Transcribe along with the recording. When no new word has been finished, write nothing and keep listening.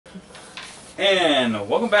And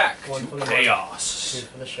welcome back One for to the C.H.A.O.S. Two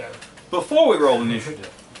for the show. Before we roll initiative,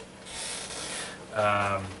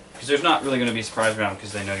 because there's not really going to be a surprise round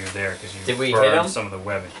because they know you're there because you Did we burned hit 'em? some of the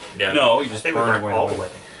webbing. Yeah. No, you just I think we burned burned away all the the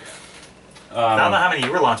webbing. I don't know how many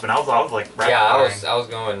you were launching, but I was like, Yeah, I was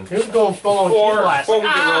going. He was going full on Before blast. we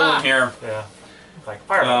get rolling here, yeah. Like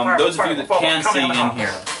fire, fire, those of fire, you that fire, can fire, see coming in out.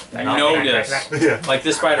 here, Bang, you bang, notice, bang, bang. Yeah. like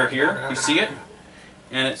this spider here, you see it,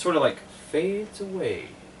 and it sort of like fades away.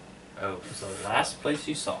 Oh, it was the last place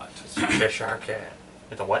you saw it. It's a Cheshire cat.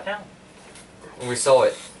 It's a what now? We saw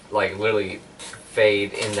it like literally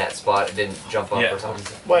fade in that spot. It didn't jump up Yeah. or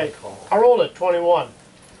something. Wait, I rolled a 21.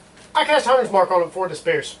 I cast Hunter's Mark on it before it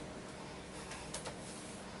disappears.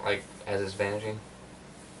 Like as it's vanishing.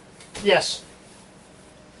 Yes.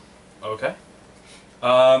 Okay.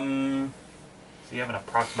 So you have an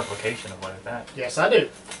approximate location of what is that? Yes, I do.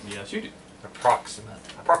 Yes, you do. Approximate.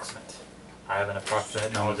 Approximate. I have an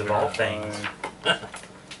approximate knowledge of all things. I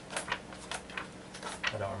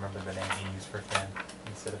don't remember the name he used for Finn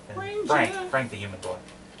instead of Finn. Frank the human boy.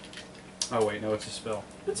 Oh wait, no, it's a spell.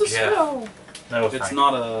 It's a Yeah. spell. No, It's Frank.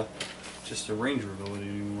 not just a ranger ability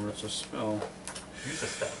anymore. It's a spell. Use a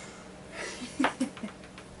step.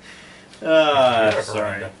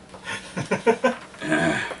 Sorry.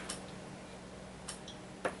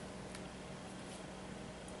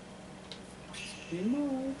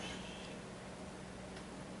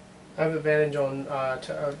 I have advantage on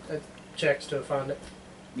checks to find it.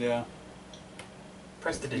 Yeah.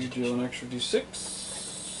 Press the You digit. deal an extra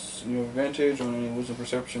d6. And you have advantage on any wisdom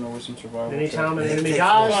perception or wisdom survival. Anytime an check. enemy It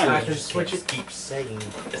dies, takes I one. can switch it, Keep saying.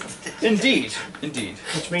 Indeed. Indeed.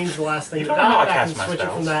 which means the last thing You that don't know how died, to I cast can my switch it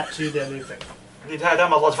from spells. that to the new thing.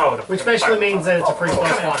 Which Which basically means that it's a free spell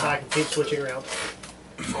slot that I can keep switching around.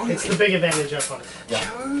 It's the big advantage of Hunter.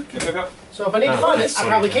 Yeah. So if I need to find it, I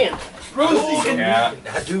probably can. Yeah.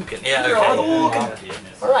 Hadouken. Yeah, Oh, okay.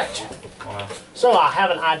 goodness. Alright. Wow. So I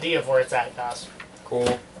have an idea of where it's at, guys.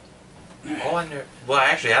 Cool. All I know. Well,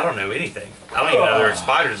 actually, I don't know anything. I don't even know there are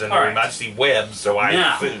spiders in the room. I just see webs, so I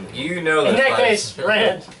Now. assume. You know In that. that case,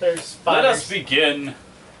 Rand, there's Let spiders. us begin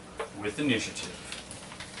with initiative.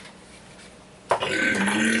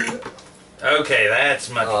 Okay, that's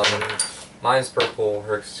much better. Mine's purple.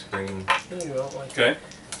 Herc's green. You don't like Okay.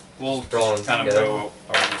 We'll Scrolling just kind of together. go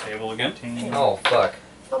around the table again. Oh fuck.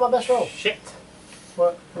 Not my best roll. Shit.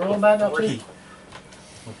 What? Rolling bad now too? Ricky.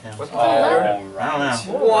 What's All matter? right. I don't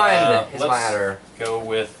know. One is let's- matter. Go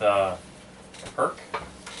with Perk.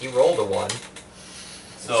 He rolled a 1.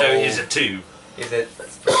 So, So is it 2? Is it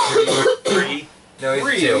 3? No, he's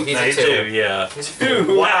Three. a 2. He's No, a he's 2. 2, yeah.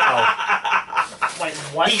 2? Wow. Wait,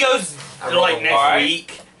 what? He goes I rolled like a next one.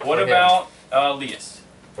 week. What Okay. about Leas?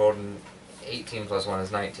 Rolled an 18 plus 1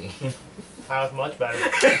 is 19. That was much better.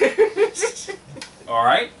 All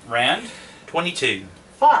right, Rand. 22.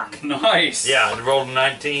 Fuck. Nice. Yeah, I rolled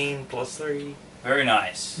 19 plus 3. Very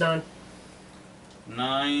nice. 9.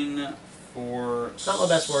 9 for Not my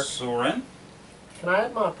best work. Soren. Can I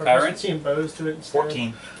add my proficiency in bows to it instead?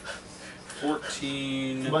 14.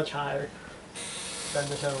 14. Much higher than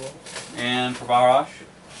the total. And for Barash,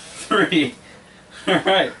 3. All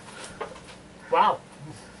right. Wow.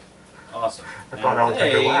 Awesome. I thought I was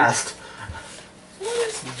going to go last. What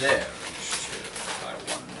is their initiative, I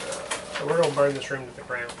wonder? So we're going to burn this room to the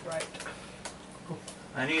ground, right?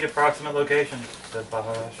 I need approximate location, said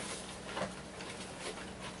Baharash.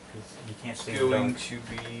 You can't see It's the going dark. to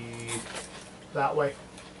be That way.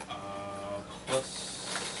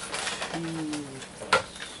 plus 2 plus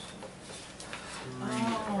 3.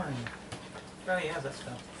 Oh, he has that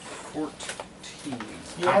spell. 14.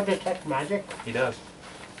 You have detect magic? He does.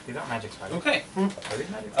 These aren't magic spiders. Okay. Are these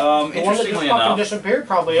magic spiders? The one that just Interestingly fucking enough, disappeared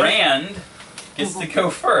probably is. Rand gets to go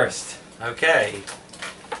first. Okay.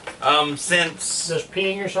 Since... Does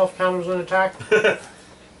peeing yourself count as an attack?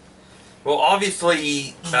 Well,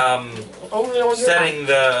 obviously, Only on your setting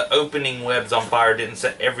the opening webs on fire didn't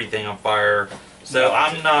set everything on fire. So No.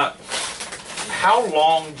 I'm not... How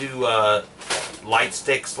long do light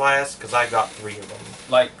sticks last? Because I got 3 of them.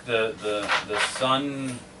 Like the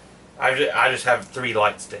sun I just have 3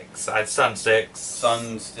 light sticks. I had sun sticks.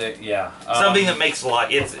 stick, yeah. Something that makes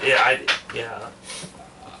light. Yeah.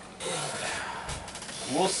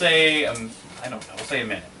 We'll say I don't know. We'll say a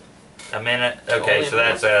minute. A minute. Okay, Only a so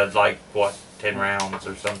that's like what, 10 rounds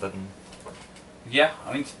or something. Yeah,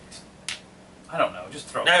 I mean, I don't know. Just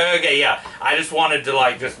throw. No, okay, yeah. I just wanted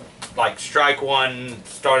to just strike one,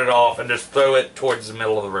 start it off, and just throw it towards the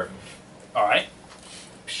middle of the room. All right.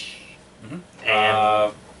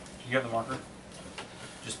 And you have the marker.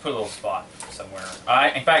 Just put a little spot somewhere.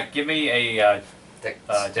 In fact, give me a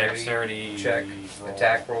dexterity check. roll.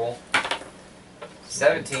 Attack roll.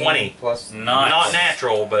 17 20. plus. Nice. Not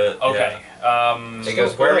natural, but Okay. It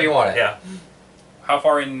goes wherever you want it. Yeah. How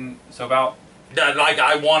far in? So about. Like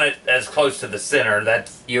I want it as close to the center.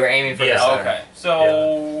 That's You were aiming for Yeah. the center. Okay.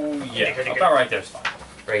 So yeah, about right there's fine.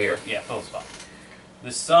 Right here. Yeah, fill the spot.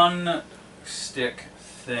 The sun stick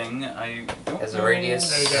thing. I don't Has a know- radius.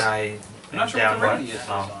 There you go. I I'm not sure what the radius is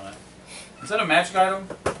on it. Is that a magic item?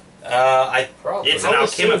 Probably. It's an I would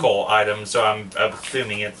assume- alchemical item, so I'm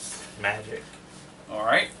assuming it's magic. All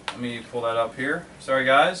right. Let me pull that up here. Sorry,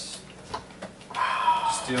 guys.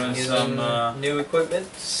 Just doing Using some. new equipment.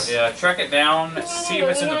 Yeah, track it down. See if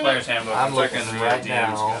it's in the player's handbook. I'm checking looking the right DM's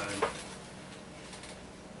now. guide.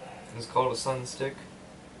 It's called a sun stick.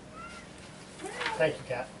 Thank you,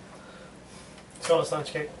 Cat. It's called a Sun's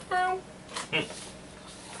Cake.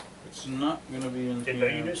 It's not gonna be in Didn't know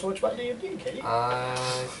you here. knew so much about D&D, Katie.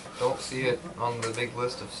 I don't see it on the big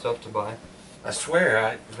list of stuff to buy. I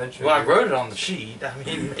swear, Eventually. well, I wrote it on the sheet. I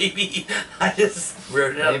mean, maybe I just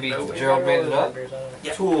wrote it out. Maybe of nowhere. Gerald made it up.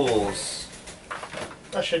 Yeah. Tools.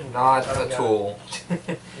 I shouldn't. Not I a got tool.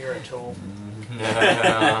 it. You're a tool.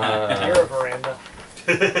 No. You're a veranda.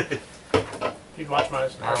 If you'd watch our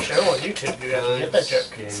show on YouTube, you'd actually get that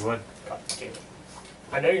joke. Yeah, you would. God damn it.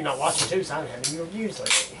 I know you're not watching too, so I'm having your views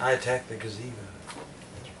lately. I attacked the gazebo.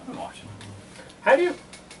 I'm watching. Have you?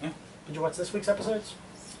 Yeah. Did you watch this week's episodes?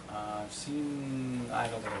 I've seen. I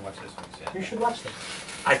don't think I watched this one You yet. should watch them.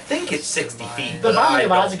 I think it's 60 feet. The but I Binding of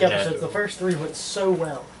don't Isaac know. episodes, the first 3 went so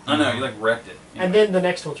well. I know you like wrecked it. You And then the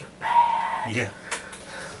next ones are bad. Yeah.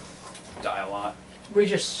 die a lot. We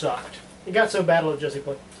just sucked. It got so bad, Jesse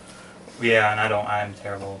played. Yeah, and I'm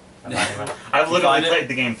terrible. at Binding of Isaac. I've You literally find it? played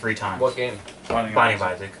the game 3 times. What game? Binding of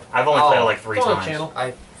Isaac. I've only played it like 3 It's on the times. channel.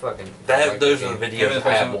 I fucking. That, like those the are the game. videos Yeah,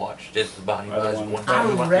 I have the watched. It's the Binding of Other Isaac one. one I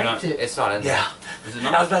time. wrecked it. It's not in there. Yeah. Is it I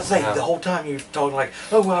was not? about to say, No. the whole time you were talking like,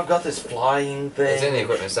 oh, well, I've got this flying thing. It's in the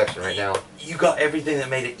equipment section right now. You got everything that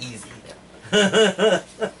made it easy.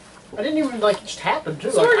 I didn't even like it just happened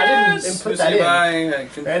too. Sorry, Like, I guys. didn't put Let's that see if in. I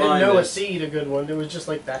can I didn't find know a it. seed a good one. It was just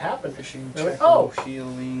like that happened. Fishing, I went, tackle, oh.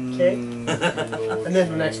 shielding. Okay. And then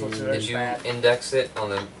the next one's Did you bad. index it on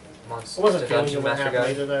the I monster wasn't feeling it dungeon when it master happened guide?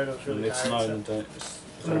 later though. It was really It's tired. not So. in the.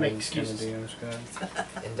 I'm gonna make excuses.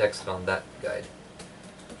 Index it on that guide.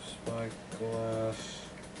 Spyglass.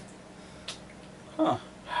 Huh.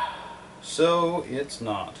 So it's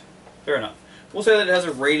not. Fair enough. We'll say that it has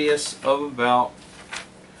a radius of about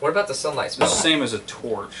What about the sunlight the spell? same as a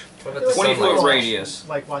torch. What about the 20 sunlight foot spell? radius.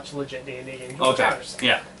 Like watch legit D&D games. Okay.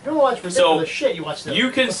 Yeah. If you want to watch ridiculous shit, you watch them. You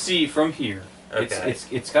can see from here. Okay.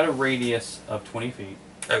 It's got a radius of 20 feet,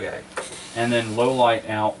 Okay. and then low light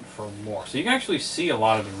out for more. So you can actually see a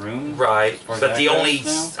lot of the room. Right. far as But that the goes only.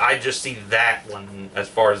 now. I just see that one as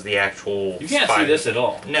far as the actual. You can't see spider. this at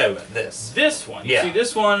all. No, this. This one. You Yeah. see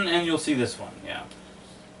this one, and you'll see this one. Yeah.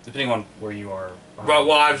 Depending on where you are. Well,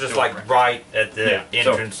 I was just like right at the Yeah,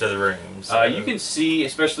 so- entrance to the room. So You can see,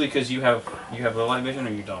 especially because you have low light vision,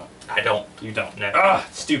 or you don't. I don't. You don't. No. Ah,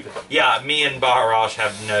 stupid. Yeah, me and Baharash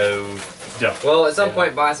have no. Don't. Well, at some Yeah.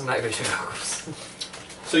 point, buy some night vision goggles.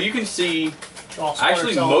 So you can see All smarter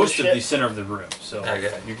actually selling most of shit. the center of the room. So Okay.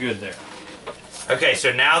 you're good there. Okay,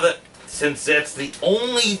 so now that since that's the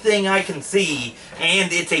only thing I can see,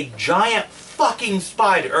 and it's a giant fucking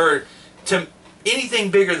spider, or to anything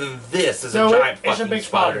bigger than this is No, a giant it's a fucking big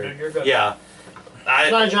spider, dude. You're good. Yeah.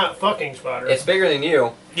 It's not a giant fucking spider. It's bigger than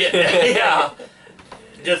you. Yeah, yeah.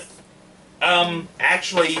 Just,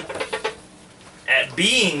 actually, at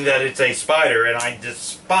being that it's a spider and I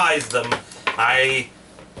despise them, I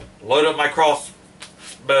load up my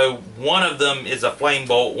crossbow. One of them is a flame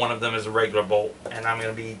bolt, one of them is a regular bolt, and I'm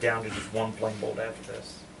going to be down to just one flame bolt after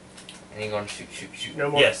this. And you're going to shoot. No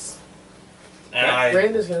more. Yes. And I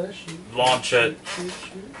Brandon's gonna shoot. launch it. Shoot.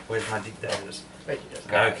 Where's my deep daggers? Thank you,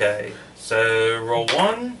 Jessica. Okay, so roll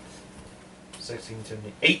 1, 16,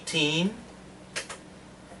 17, 18.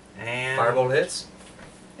 And Firebolt hits.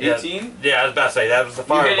 Yeah. 18. Yeah, I was about to say that was the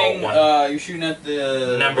You're firebolt hitting, one. you're shooting at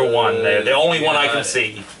the Number 1 there, the only one I got can it.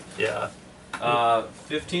 see. Yeah.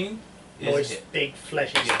 15 is a Moist, hit. big,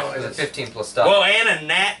 fleshy It was a spiders. 15 plus stuff. Well, and a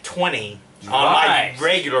nat 20 on Nice. my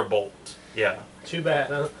regular bolt. Yeah. Too bad,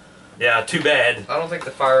 huh? Yeah, too bad. I don't think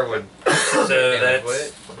the fire would. So damage, would that's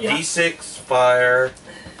it? Yeah. D6 fire,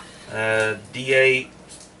 D8,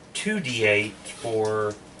 2D8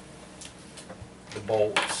 for the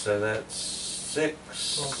bolt. So that's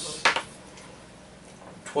 6,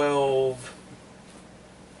 12,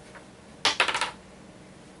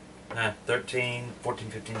 13, 14,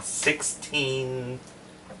 15, 16,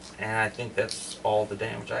 and I think that's all the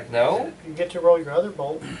damage I can No. do. You get to roll your other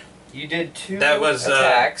bolt. You did 2 That was,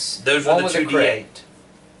 attacks. Those were one the was a 2D8. crit.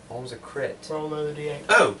 One was a crit. Roll another d8.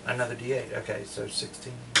 Oh, another D8. Okay, so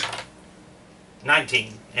 16.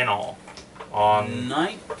 19 in all on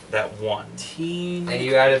 19. that one. And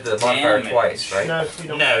you added the modifier Damage. twice, right? No, you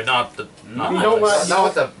don't. No, not the. No. You don't let- Not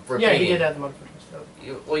with the Yeah, repeating. he did add the modifier.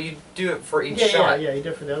 Well, you do it for each Yeah, shot. yeah, he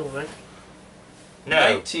did for the other one, right? No,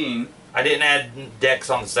 19. I didn't add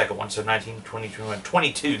dex on the second one, so 19, 20, 21,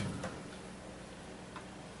 22.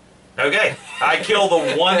 Okay, I kill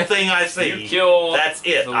the one thing I see. You kill. That's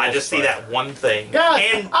it. the I little just see spider. that one thing. God!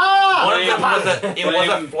 And Ah! one of them was it was a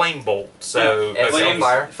Flame. flame bolt. So Yeah, it's okay. on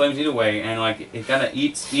fire. Flames eat away, and like it kind of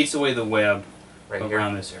eats away the web Right here.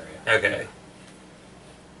 around this area. Okay,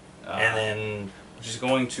 and then which is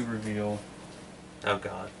going to reveal. oh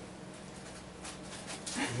god,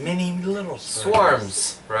 many little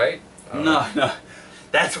Swarms, right? No, no,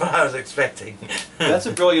 That's what I was expecting. that's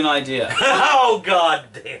a brilliant idea. Oh god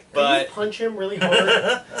damn. Can But you punch him really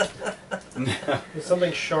hard with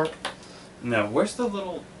something sharp? no, where's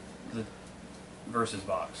the versus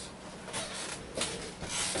box?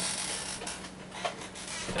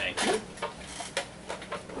 Thank you.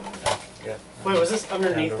 Yeah. Wait, was this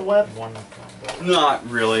underneath the web? One. Not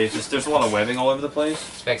really. It's just there's a lot of webbing all over the place.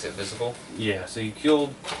 This makes it visible. Yeah. So you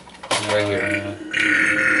killed Right here.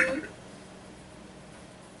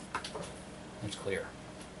 It's clear.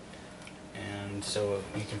 And so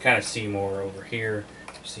you can kind of see more over here.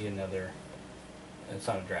 You see another. It's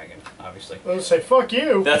not a dragon, obviously. I was gonna say, fuck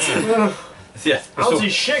you. That's Ugh. yeah. I don't see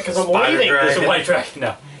shit because I'm Spider leaving. dragon. There's a white dragon.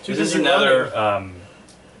 No, Too this is busy another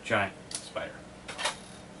giant spider.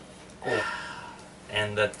 Cool.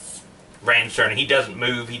 And that's Rand's turn. He doesn't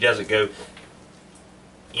move. He doesn't go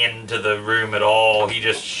into the room at all. He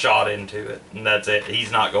just shot into it, and that's it.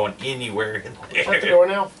 He's not going anywhere in Shut the there. door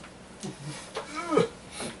now.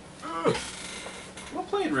 Well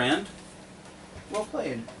played, Rand. Well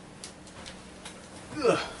played.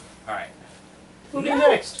 Ugh. All right. Who'll be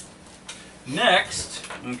next? Next,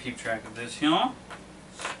 I'm gonna keep track of this here.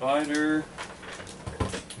 Spider.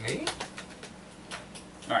 Me?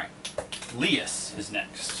 All right. Lias is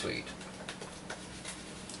next. Sweet.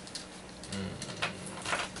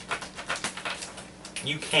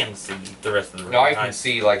 You can see the rest of the room. No, I can right?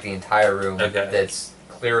 see like the entire room. Okay. That's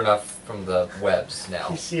clear enough from the webs now.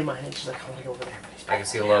 You see in my head, she's like, I want to go over there. I can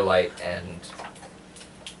see a low light and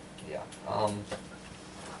yeah.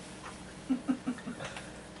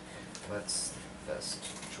 That's the best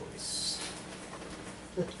choice.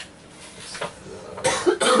 It's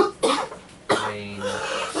the main.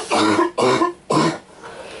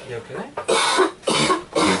 You okay?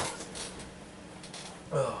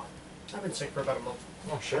 Oh, I've been sick for about a month.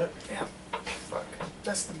 Oh shit. Yeah, Fuck.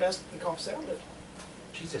 that's the best the cough sounded.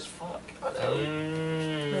 Jesus fuck. I know.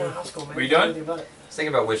 Yeah, how's it going, man? Were you Can't done? do anything about it. I was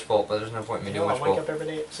thinking about Witch Bolt, but there's no point in me No, doing I Witch wake Bolt. up every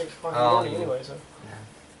day at 6 o'clock in the morning anyway, so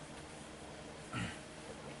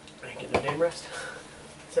I ain't getting no damn rest.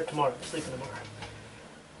 Except tomorrow. I'm sleeping tomorrow.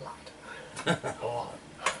 A lot. A lot.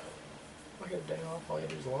 I get a day off. All you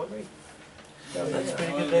do is laundry. Oh, That's yeah. a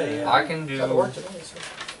pretty good day. Yeah. I can Got to work do today, so.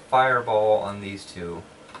 Fireball on these two.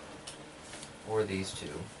 Or these two.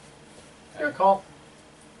 Your call.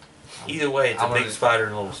 Either way, it's I'm a big gonna- spider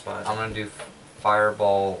and a little spider. I'm gonna do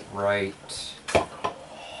Fireball right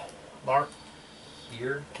Bar.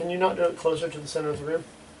 here. Can you not do it closer to the center of the room?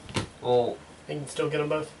 Well, You can still get them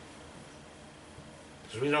both.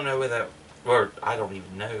 Because we don't know where that, or I don't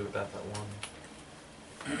even know about that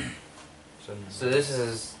one. so this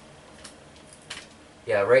is.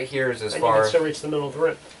 Yeah, right here is as And you far. can still reach the middle of the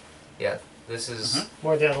room. Yeah, this is.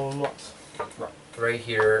 Where the other one was. Right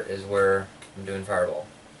here is where I'm doing Fireball.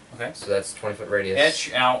 Okay. So that's 20-foot radius.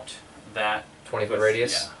 Etch out that 20-foot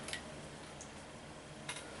radius.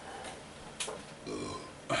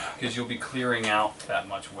 Because you'll be clearing out that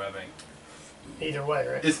much webbing. Either way,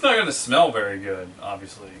 right? It's not going to smell very good,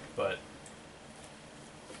 obviously, but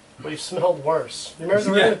We've smelled worse. Remember the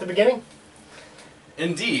room Yeah. at the beginning?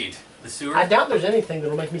 indeed, the sewer. I doubt there's anything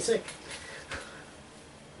that'll make me sick.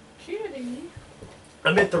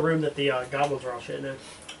 I meant the room that the goblins were all shitting in.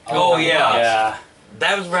 Oh, yeah. Yeah.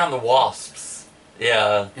 That was around the wasps.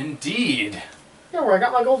 Yeah. Indeed. Yeah, where I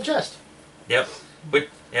got my gold chest. Yep. But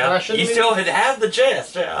And I yeah, shouldn't you be- still had the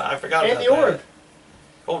chest. Yeah, I forgot And about the orb. that.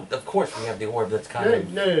 Oh, of course we have the orb. That's kind No,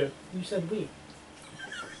 of. no, no. You said we.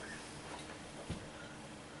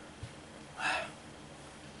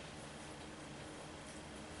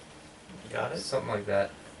 Got it. Something like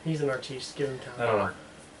that. He's an artiste. Give him time. I don't know.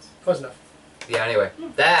 Close enough. Yeah, anyway.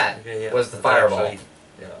 That Okay, yeah. was the That's Fireball. actually-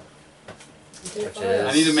 yeah. Which is-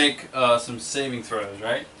 I need to make some saving throws,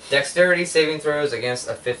 right? Dexterity saving throws against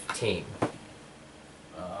a 15.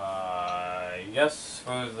 Yes,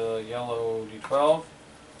 for the yellow d12.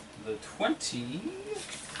 the 20.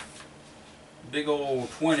 Big old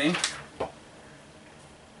 20.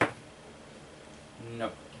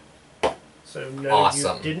 Nope. So no,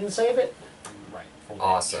 Awesome. you didn't save it? Right. full damage.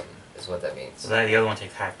 Awesome is what that means. So that the other one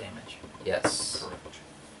takes half damage. Yes.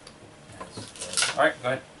 Alright, go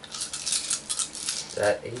ahead. Is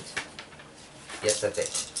that 8? Yes, that's 8.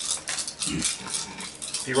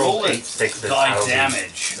 If you roll 8 6s, die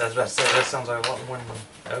damage. That's what I said. That sounds like one.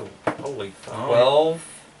 Oh, holy fuck. 12.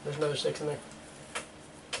 There's another 6 in there.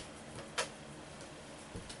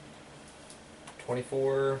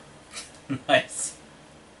 24. Nice.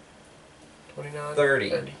 29.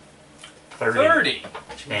 30. 30.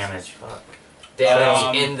 damage. Fuck. Damage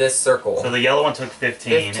Um, in this circle. So the yellow one took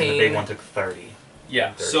 15, and the 15. big one took 30.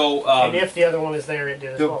 Yeah. 30. So And if the other one is there, it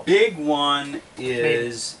did as the well. big one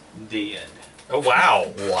is dead. Oh wow.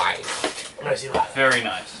 Why? Nice you laugh. Very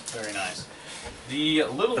nice. Very nice. The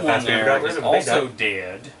little The one faster you there got rid is of the big also guy.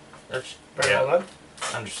 dead. That's Very well done.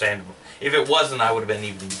 understandable. If it wasn't, I would have been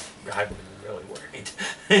even. I would have been really worried.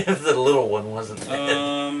 If the little one wasn't.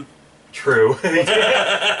 True.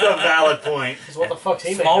 That's a valid point. Because what the fuck's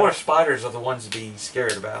he made Smaller of? spiders are the ones to be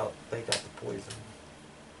scared about. They got the poison.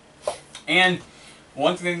 And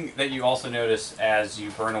one thing that you also notice as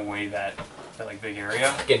you burn away that like big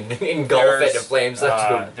area, Can engulf it in flames.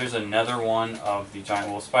 there's another one of the giant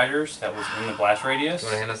wolf spiders that was in the blast radius. You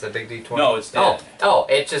want to hand us that big D20? No, it's dead. Oh,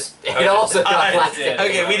 it just, it also got died. blasted.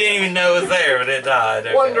 Okay, we didn't even know it was there, but it died.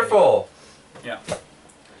 Okay. Wonderful. Yeah.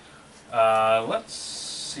 Let's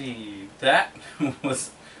see. That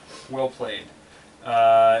was well played.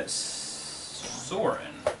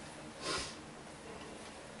 Soren.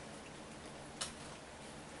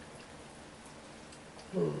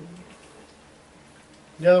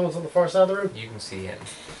 The other one's on the far side of the room? You can see him.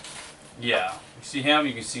 Yeah. You see him,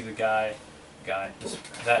 you can see the guy,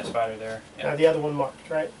 that spider there. Yeah. The other one marked,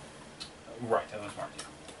 right? Right, that was marked.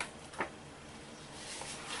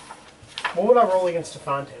 What would I roll against to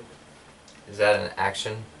find him? Is that an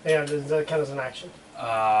action? Yeah, does that count as an action?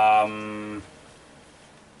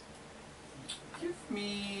 Give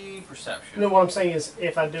me perception. No, what I'm saying is,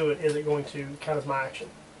 if I do it, is it going to count as my action?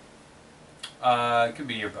 It could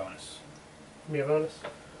be your bonus. Give me a bonus.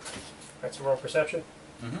 Alright, so roll perception.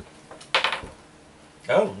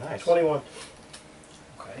 Oh, nice. 21.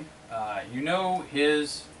 Okay. You know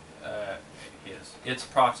its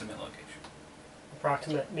approximate location,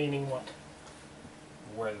 Approximate meaning what?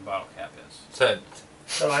 where the bottle cap is.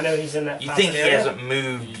 So I know he's in that You top think he area. hasn't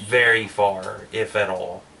moved very far, if at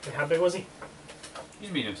all? And how big was he?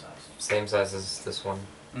 He's medium sized. Same size as this one.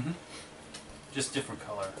 Just different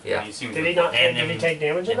color. Yeah. And he seemed Did to- he not? And Did he take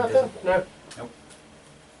damage in that then? invisible. No.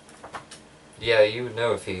 Yeah, you would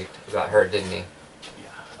know if he got hurt, didn't he?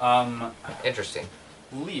 Yeah. Interesting.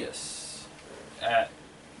 Leas.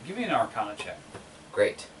 Give me an Arcana check.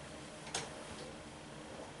 Great.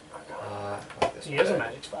 Like this He is a guy.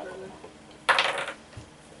 magic spider then.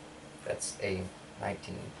 That's a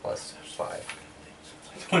 19 plus 5.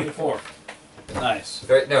 24. Nice.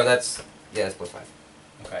 No, that's, yeah, that's plus 5.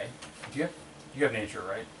 Okay. You have nature,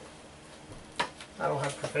 right? I don't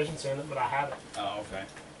have proficiency in it, but I have it. Oh, okay.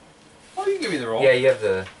 Well, you can give me the roll. Yeah, you have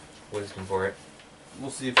the wisdom for it.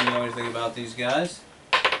 We'll see if you know anything about these guys.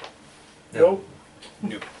 Nope.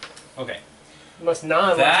 Nope. Okay. You must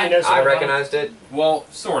not. That- You know I something about recognized it. Well,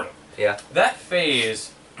 sort of. Yeah. That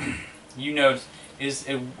phase, you notice,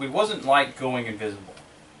 it wasn't like going invisible.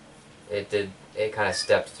 It did. It kind of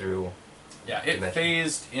stepped through Yeah, it Dimension.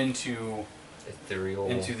 phased into ethereal.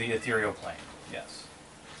 the ethereal plane. Yes.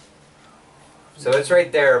 So it's right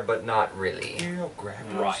there, but not really. Ethereal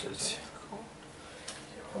grabbers. Right. it.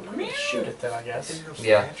 I'm gonna shoot it then, I guess.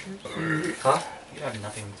 Yeah. Huh? You have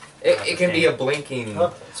nothing. It can be a blinking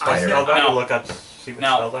Huh? spider. I'll go Now- look up, see what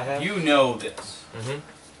spells I Now, have. you know this. Mm-hmm.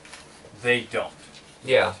 They don't.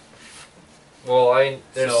 Yeah. Well, I mean,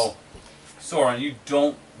 there's. So, Soren, you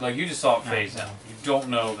don't, like, you just saw it phase out. You don't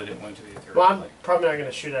know that it went to the ethereal Well, I'm plane. probably not going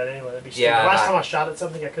to shoot at it anyway. That'd be stupid. Yeah, Last I- time I shot at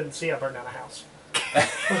something I couldn't see, I burned down a house. That's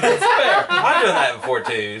fair. I've done that before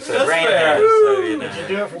too. So That's rain fair. has, so you Did you know.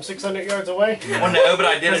 do it from 600 yards away? Well, no, but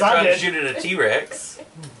I did it 'Cause I trying to did. shoot at a T-Rex.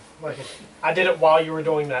 Like, I did it while you were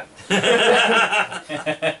doing that. Alright,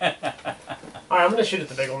 I'm going to shoot at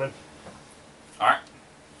the big one then. Alright.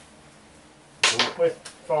 With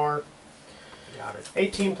far Got it.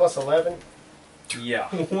 18 plus 11. Yeah.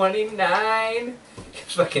 29.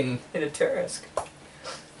 Fucking hit a Tarask.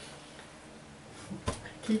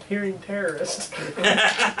 Keep hearing terrorist.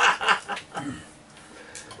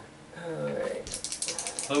 Alright.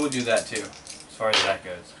 So we'll do that too, as far as that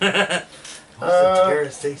goes. What's the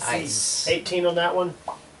terrorist AC? Nice. 18 on that one.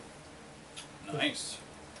 Nice.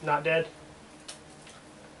 Not dead?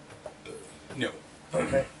 No.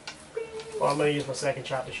 Okay. Well, I'm going to use my second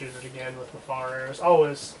shot to shoot it again with my fire arrows. Oh,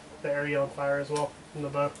 is the area on fire as well in the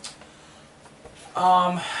bow?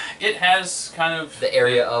 It has kind of The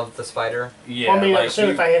area of the spider. yeah. Well, I mean, like as soon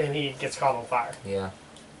you, as I hit him, he gets caught on fire. Yeah.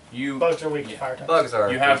 you Bugs are weak to yeah. fire types. Bugs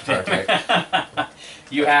are. you have good fire type. to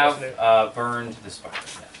you That's have what's burned the spider.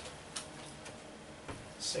 Yes.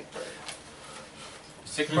 Sick bird.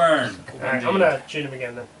 Sick burn. Alright, I'm going to shoot him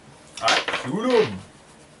again then. Alright, shoot him.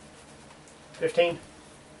 15.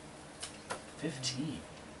 15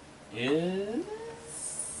 is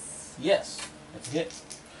yes, that's a hit.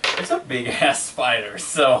 It's a big ass spider,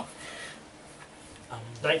 so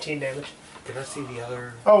 19 damage. Can I see the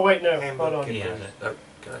other Oh, wait, no. handbook? Hold on. Yeah.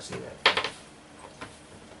 Can I see that?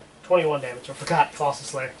 21 damage. I forgot. Colossus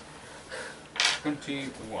Slayer.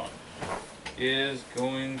 21 is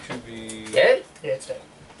going to be Dead? Yeah, it's dead.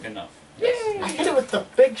 enough. I hit it with the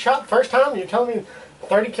big shot first time. You're telling me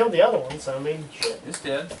 30 killed the other one, so I mean, shit. It's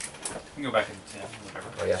dead. You can go back to 10, whatever.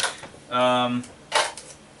 Oh yeah.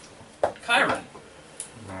 Kyron.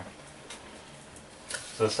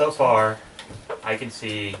 So far, I can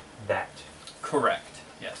see that. Correct.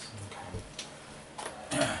 Yes.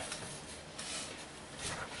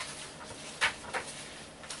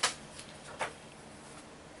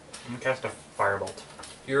 I'm gonna cast a firebolt.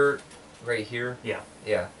 You're right here. Yeah.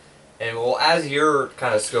 Yeah. And well, as you're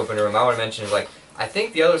kind of scoping the room, I want to mention like I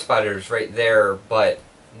think the other spider's right there, but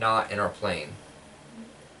not in our plane.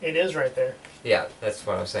 It is right there. Yeah, that's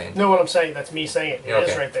what I'm saying. No, what I'm saying, that's me saying it. It is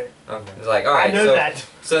Okay. right there. It's like all right. I know so, that.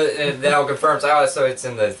 So then I'll confirm. So it's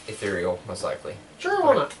in the ethereal, most likely. Sure,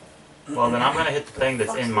 why not? Well, then I'm gonna hit the thing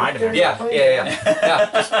that's in my dimension.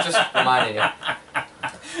 Yeah. Just reminding you.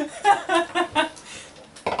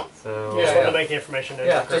 So Just wanted to make the information known.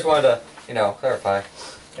 Yeah, just wanted to clarify.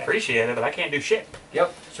 appreciate it, but I can't do shit.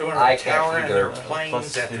 Yep. So we're I on a tower can't and either. they're planes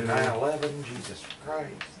Plus at the two. 9/11. Jesus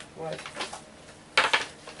Christ. What?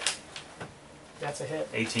 That's a hit.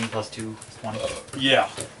 18 plus 2 is 20. Yeah.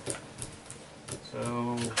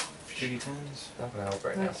 So 2d10s. Not gonna help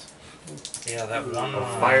right now. Nice. Yeah, that one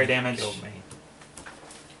Fire damage. killed me.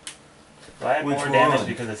 Do I add Which more damage one?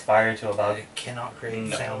 because it's fire to a bug? It cannot create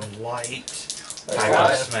No. sound, light, That's or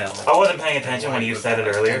why smell. I wasn't paying attention when you said it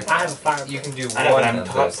earlier. I have a fire. you can do I know, one but I'm of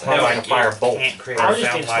taught- those. taught- No, like I a fire bolt. can't create I was just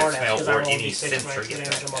sound, being light, smart smell, because I or rolled any D6 sensory damage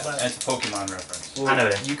on my effect. butt. That's a Pokemon reference. I know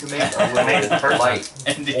that. You can make a I made it the little first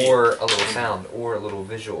light, Indeed. or a little sound, or a little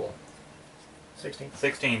visual. 16.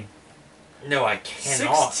 16. No, I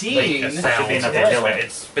cannot 16? make a That sound. should be enough to kill it.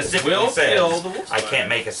 It specifically Will says kill the wolf I spider. can't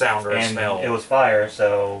make a sound or a And smell. it was fire,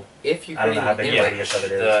 so If you I don't create know how an big the image, radius of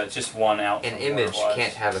it is. Just one out. an from image where it was.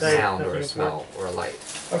 can't have a Same, sound or nothing a is smell or a light.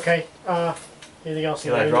 Okay, anything else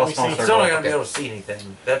you Yeah, know draw that we small see? circle. Still not gonna Okay. be able to see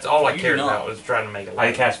anything. That's all I You cared do about not. was trying to make a I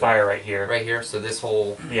light. cast fire right here. Right here, so this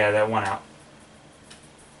whole Yeah, that one out.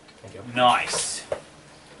 Thank you. Nice.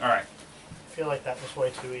 Alright. I feel like that was way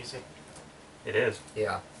too easy. It is.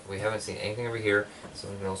 yeah, we haven't seen anything over here.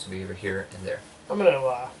 Something can also be over here and there. I'm gonna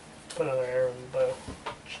put another arrow in the bow.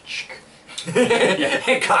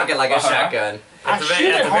 Cock it like a Uh-huh. shotgun. I At the, shoot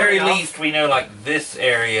at it the hard very enough. least, we know like this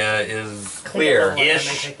area is Clear.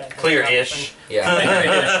 ish, clear-ish.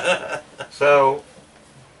 Yeah. So,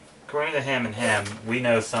 according to him and him, we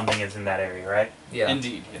know something is in that area, right? Yeah.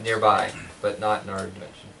 Indeed. Yes. Nearby, but not in our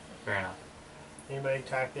dimension. Fair enough. Anybody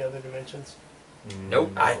attack the other dimensions?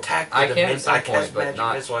 Nope. I attacked I the can at dimensions. some I point, cast but magic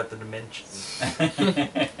not- missile at the dimensions.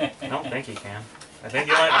 I don't think he can. I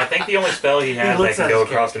think the only spell he has that looks can at go his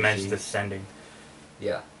across character dimensions sheet. is sending.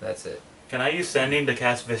 Yeah, that's it. Can I use sending to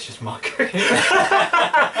cast vicious mockery?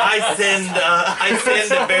 I send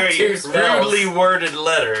a very Two spells. rudely worded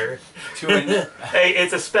letter. Hey,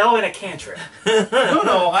 it's a spell and a cantrip.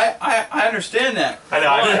 No, I understand that. I know.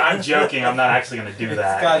 I'm joking. I'm not actually going to do It's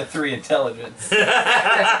that. got a 3 intelligence.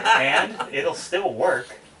 And it'll still work.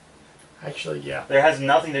 Actually, yeah. There has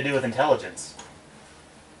nothing to do with intelligence.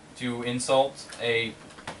 To insult a...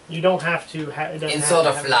 You don't have to. It doesn't Insult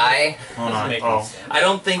a have to have fly. Hold Doesn't on. make any Oh, sense. I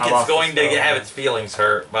don't think I it's lost the going to spell. have its feelings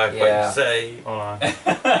hurt by what Yeah. you say. hold on.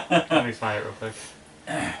 Let me find it real quick.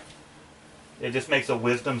 It just makes a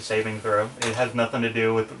wisdom saving throw. It has nothing to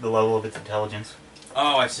do with the level of its intelligence.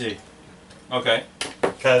 Oh, I see. Okay.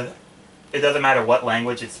 Because it doesn't matter what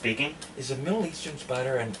language it's speaking. Is a Middle Eastern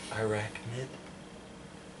spider an arachnid?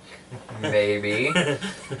 Maybe.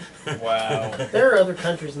 Wow. There are other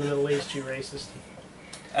countries in the Middle East, you racist.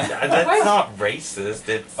 That's not racist.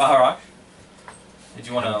 It's Baharak, did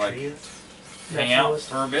you want to like countries. hang out Nationalist.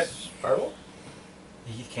 for a bit? Fireball?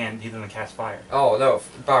 He doesn't cast fire. Oh no,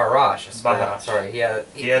 Barash. Barash. Sorry, he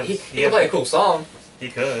He has- can play a cool song. He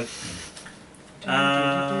could.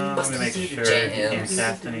 Let me make sure you can't Jams.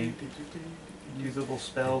 cast any usable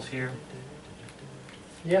spells here.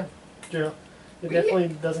 Yeah, Joe. It We- definitely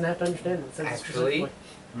doesn't have to understand it. It says it Actually- specifically.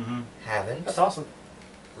 Mm-hmm. Haven't That's awesome.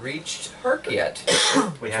 reached Herc yet. We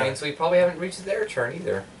Which haven't. means we probably haven't reached their turn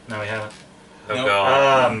either. No, we haven't. Oh Nope.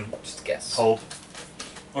 god. Just a guess. Hold.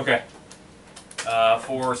 Okay.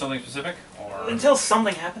 For something specific, or Until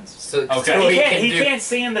something happens. So Okay. so He we can't. can He do- can't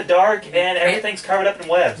see in the dark, and everything's covered up in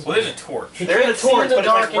webs. well, there's a torch. He There's can't a see torch, in the but it's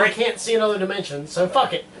dark like and right- he can't see another dimension, so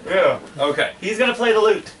fuck it. Yeah. Okay. He's gonna play the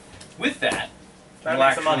lute. With that, Try to we'll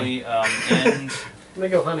make some money. actually end Let me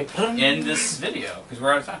go hunting. end this video because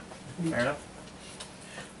we're out of time. Fair enough.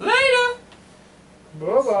 Later. Bye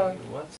bye. What's